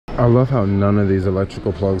I love how none of these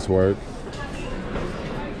electrical plugs work.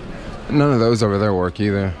 None of those over there work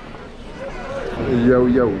either. Yo,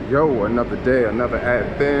 yo, yo, another day, another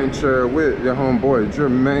adventure with your homeboy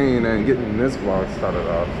Jermaine, and getting this vlog started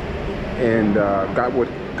off in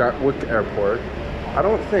Gatwick Airport. I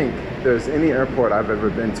don't think there's any airport I've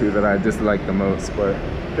ever been to that I dislike the most, but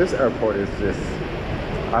this airport is just,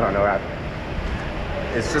 I don't know,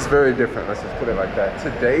 it's just very different, let's just put it like that.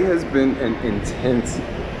 Today has been an intense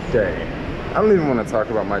day. I don't even want to talk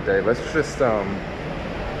about my day. Let's just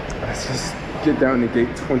get down to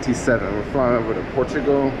gate 27. We're flying over to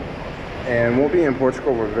Portugal, and won't be in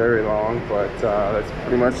Portugal for very long, but that's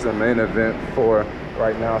pretty much the main event for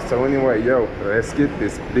right now. So anyway, yo, let's get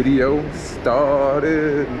this video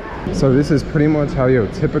started. So this is pretty much how your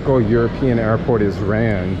typical European airport is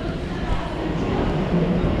ran.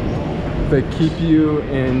 They keep you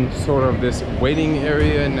in sort of this waiting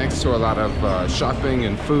area next to a lot of shopping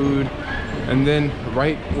and food, and then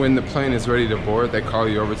right when the plane is ready to board, they call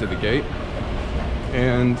you over to the gate,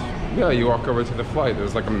 and yeah, you walk over to the flight.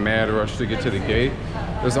 There's like a mad rush to get to the gate.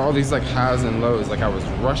 There's all these like highs and lows. Like I was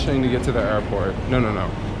rushing to get to the airport. No.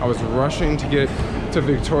 I was rushing to get to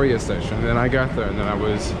Victoria Station, and then I got there, and then I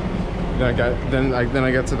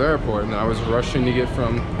got to the airport, and then I was rushing to get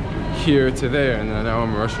from here to there, and then now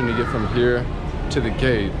I'm rushing to get from here to the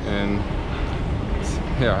gate, and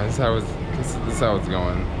yeah, this is how it's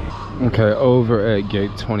going. Okay, over at gate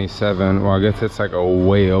 27. Well, I guess it's like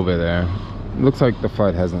way over there. Looks like the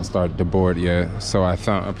flight hasn't started to board yet, so I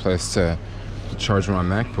found a place to charge my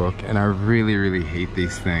MacBook, and I really hate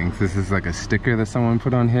these things. This is like a sticker that someone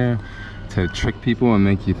put on here to trick people and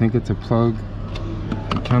make you think it's a plug.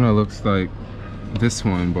 It kind of looks like this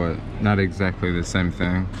one, but not exactly the same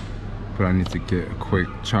thing. But I need to get a quick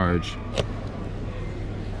charge.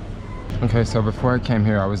 Okay, so before I came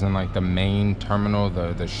here, I was in like the main terminal,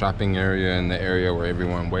 the shopping area, and the area where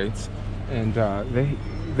everyone waits, and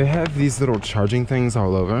they have these little charging things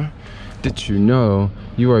all over. Did you know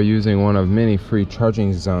you are using one of many free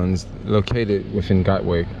charging zones located within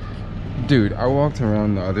Gatwick? Dude, I walked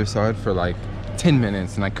around the other side for like 10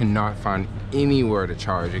 minutes and I could not find anywhere to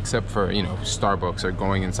charge except for, you know, Starbucks or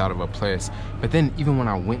going inside of a place. But then even when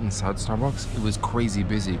I went inside Starbucks, it was crazy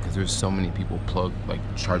busy because there's so many people plugged, like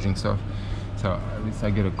charging stuff. So at least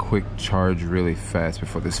I get a quick charge really fast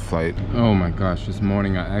before this flight. Oh my gosh, this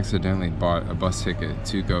morning I accidentally bought a bus ticket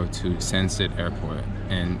to go to Stansted Airport,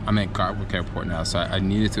 and I'm at Gatwick Airport now, so I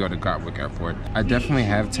needed to go to Gatwick Airport. I definitely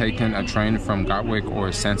have taken a train from Gatwick or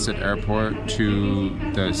Stansted Airport to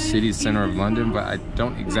the city center of London, but I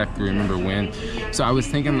don't exactly remember when. So I was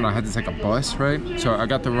thinking that I had to take a bus, right? So I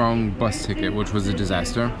got the wrong bus ticket, which was a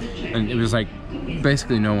disaster, and it was like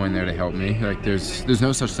basically no one there to help me. Like there's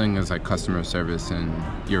no such thing as like customer service in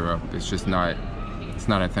Europe. It's just not, it's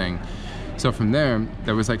not a thing. So from there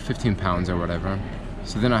was like 15 pounds or whatever.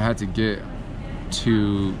 So then I had to get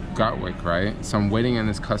to Gatwick, right? So I'm waiting in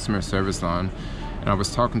this customer service line, and I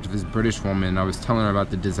was talking to this British woman, and I was telling her about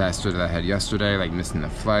the disaster that I had yesterday, like missing the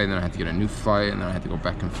flight, and then I had to get a new flight, and then I had to go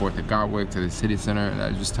back and forth to Gatwick to the city center, and I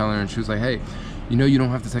was just telling her, and she was like, hey, you know, you don't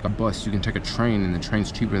have to take a bus, you can take a train, and the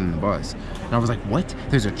train's cheaper than the bus. And I was like, what?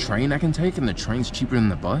 There's a train I can take and the train's cheaper than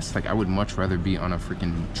the bus? Like, I would much rather be on a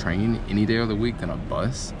freaking train any day of the week than a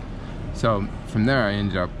bus. So from there, I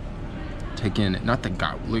ended up taking, not the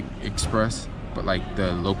Gatwick Express, but like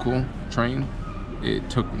the local train. It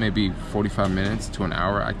took maybe 45 minutes to an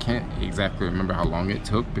hour. I can't exactly remember how long it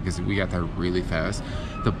took because we got there really fast.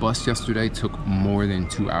 The bus yesterday took more than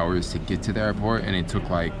 2 hours to get to the airport, and it took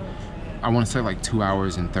like, I want to say like 2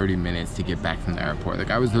 hours and 30 minutes to get back from the airport.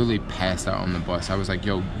 Like I was literally passed out on the bus. I was like,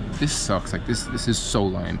 yo, this sucks. Like this is so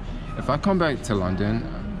lame. If I come back to London,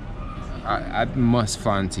 I must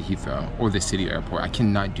fly into Heathrow or the city airport. I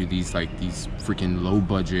cannot do these freaking low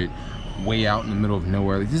budget, way out in the middle of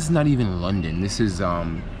nowhere. Like, this is not even London. This is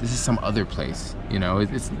some other place. You know,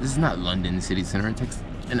 this is not London city center. It takes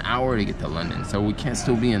an hour to get to London, so we can't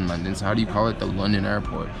still be in London. So how do you call it the London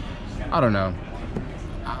airport? I don't know.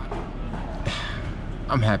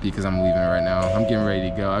 I'm happy because I'm leaving right now. I'm getting ready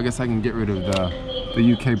to go. I guess I can get rid of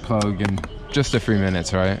the UK plug in just a few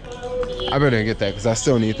minutes, right? I better get that because I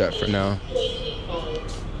still need that for now.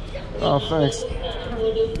 Oh, thanks.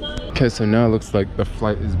 Okay, so now it looks like the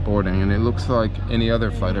flight is boarding, and it looks like any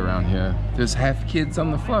other flight around here. There's half kids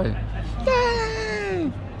on the flight.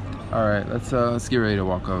 Yay! All right, let's get ready to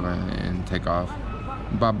walk over and take off.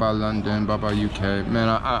 Bye-bye London, bye-bye UK. Man,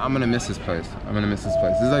 I'm gonna miss this place. I'm gonna miss this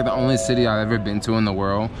place. This is like the only city I've ever been to in the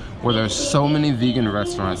world where there's so many vegan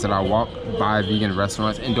restaurants that I walk by vegan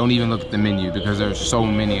restaurants and don't even look at the menu because there's so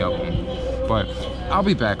many of them. But I'll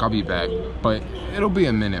be back, but it'll be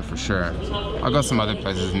a minute for sure. I'll go some other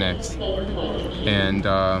places next. And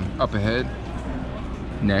up ahead,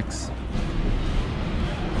 next.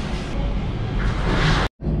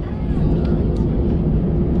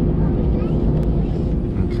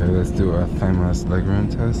 Okay, let's do a famous legroom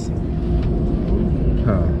test.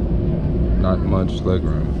 Huh, not much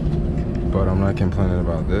legroom, but I'm not complaining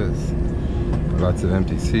about this. Lots of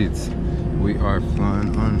empty seats. We are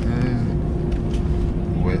flying on a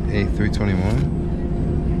A321.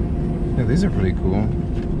 Yeah, these are pretty cool.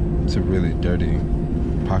 It's a really dirty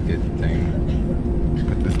pocket thing.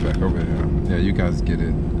 Put this back over here. Yeah, you guys get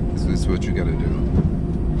it. This is what you gotta do.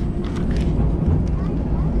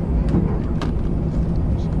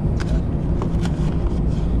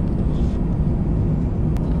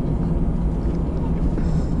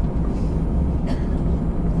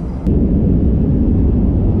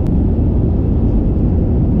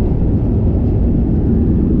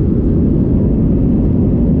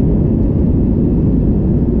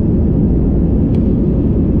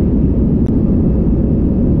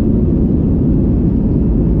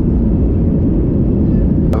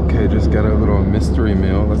 Got a little mystery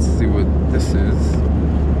meal. Let's see what this is.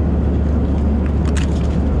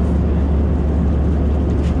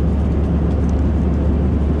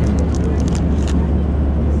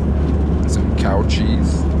 Some cow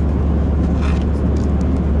cheese.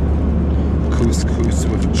 Couscous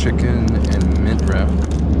with chicken and mint wrap.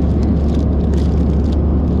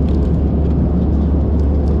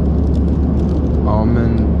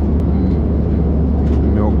 Almond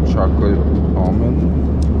milk chocolate almond.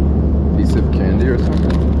 Piece of candy or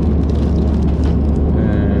something,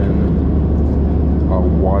 and a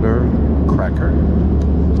water cracker.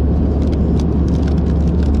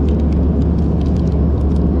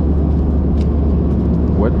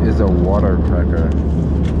 What is a water cracker?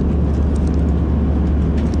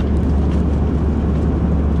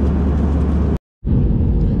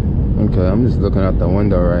 Okay, I'm just looking out the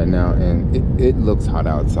window right now, and it looks hot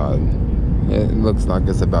outside. It looks like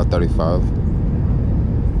it's about 35.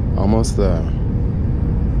 Almost there.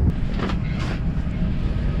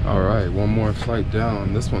 All right, one more flight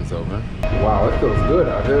down. This one's over. Wow, it feels good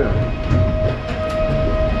out here.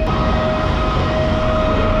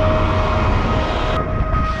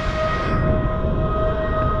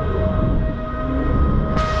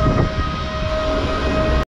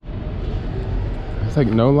 It's like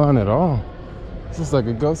no line at all. This is like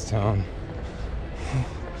a ghost town.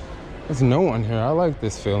 There's no one here. I like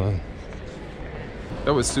this feeling.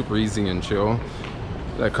 That was super easy and chill.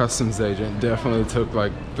 That customs agent definitely took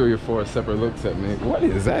like 3 or 4 separate looks at me. What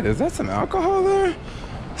is that? Is that some alcohol there?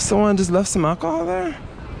 Someone just left some alcohol there?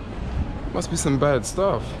 Must be some bad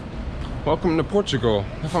stuff. Welcome to Portugal.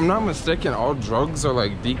 If I'm not mistaken, all drugs are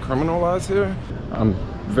like decriminalized here. I'm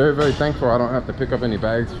very, very thankful I don't have to pick up any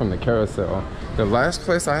bags from the carousel. The last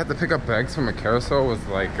place I had to pick up bags from a carousel was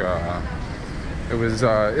like, it was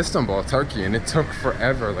Istanbul, Turkey, and it took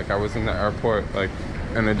forever. Like I was in the airport like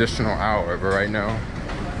an additional hour, but right now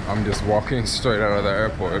I'm just walking straight out of the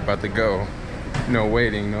airport, about to go. No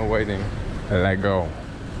waiting, no waiting. Let go.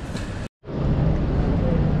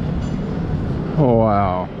 Oh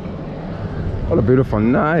wow, what a beautiful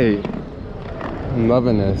night. I'm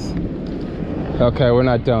loving this. Okay, we're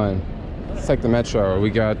not done. Let's take the metro. We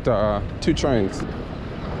got 2 trains.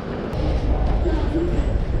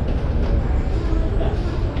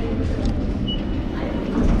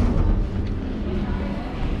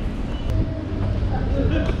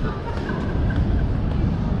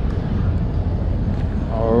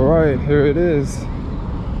 Alright, here it is.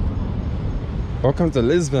 Welcome to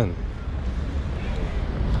Lisbon.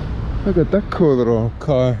 Look at that cool little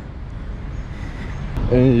car.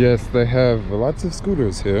 And yes, they have lots of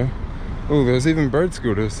scooters here. Oh, there's even bird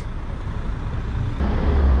scooters.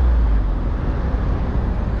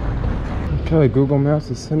 Okay, Google Maps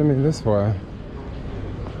is sending me this way.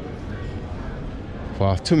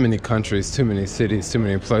 Wow, too many countries, too many cities, too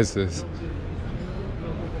many places.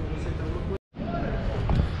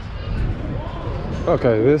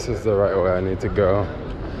 Okay, this is the right way I need to go.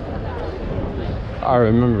 I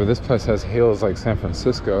remember this place has hills like San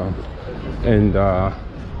Francisco, and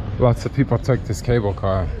lots of people take this cable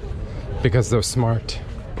car because they're smart.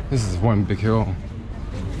 This is one big hill.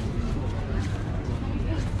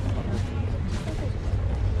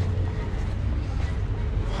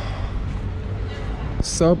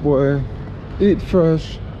 Subway, eat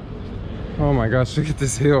fresh. Oh my gosh, look at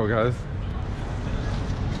this hill, guys.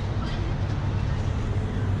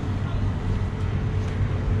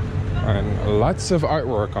 And lots of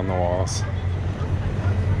artwork on the walls.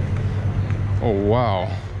 Oh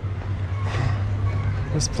wow.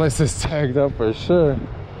 This place is tagged up for sure.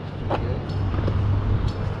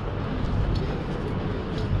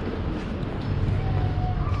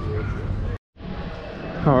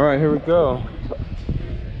 All right, here we go.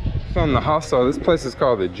 Found the hostel. This place is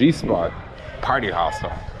called the G Spot Party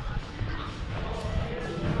Hostel.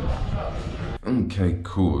 Okay,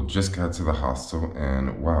 cool. Just got to the hostel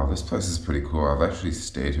and wow, this place is pretty cool. I've actually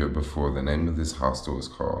stayed here before. The name of this hostel is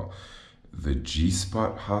called the G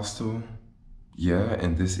Spot Hostel. Yeah,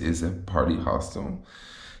 and this is a party hostel.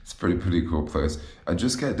 It's a pretty cool place. I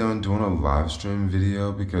just got done doing a live stream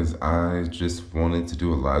video because I just wanted to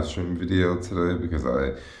do a live stream video today because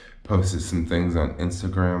I posted some things on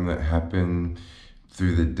Instagram that happened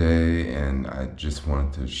through the day and I just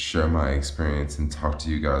wanted to share my experience and talk to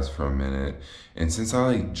you guys for a minute. And since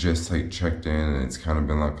I just checked in and it's kind of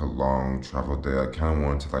been like a long travel day, I kind of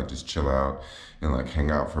wanted to just chill out and hang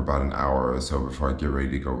out for about an hour or so before I get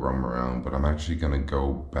ready to go roam around. But I'm actually gonna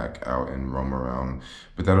go back out and roam around,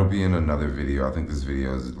 but that'll be in another video. I think this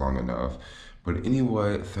video is long enough. But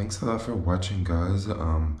anyway, thanks a lot for watching, guys.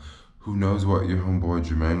 Who knows what your homeboy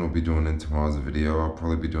Jermaine will be doing in tomorrow's video. I'll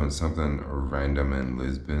probably be doing something random in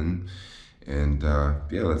Lisbon. And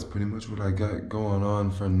yeah, that's pretty much what I got going on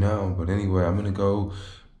for now. But anyway, I'm gonna go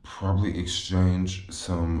probably exchange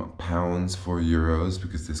some pounds for euros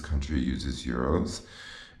because this country uses euros.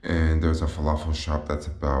 And there's a falafel shop that's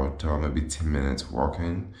about maybe 10 minutes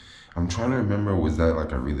walking. I'm trying to remember, was that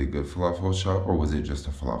a really good falafel shop or was it just a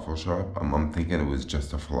falafel shop? I'm thinking it was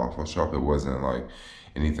just a falafel shop. It wasn't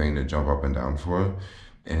anything to jump up and down for.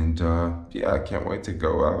 And yeah, I can't wait to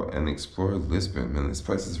go out and explore Lisbon, man. This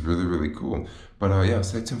place is really cool. But yeah,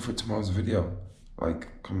 stay tuned for tomorrow's video.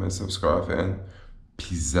 Like, comment, subscribe, and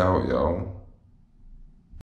peace out, y'all.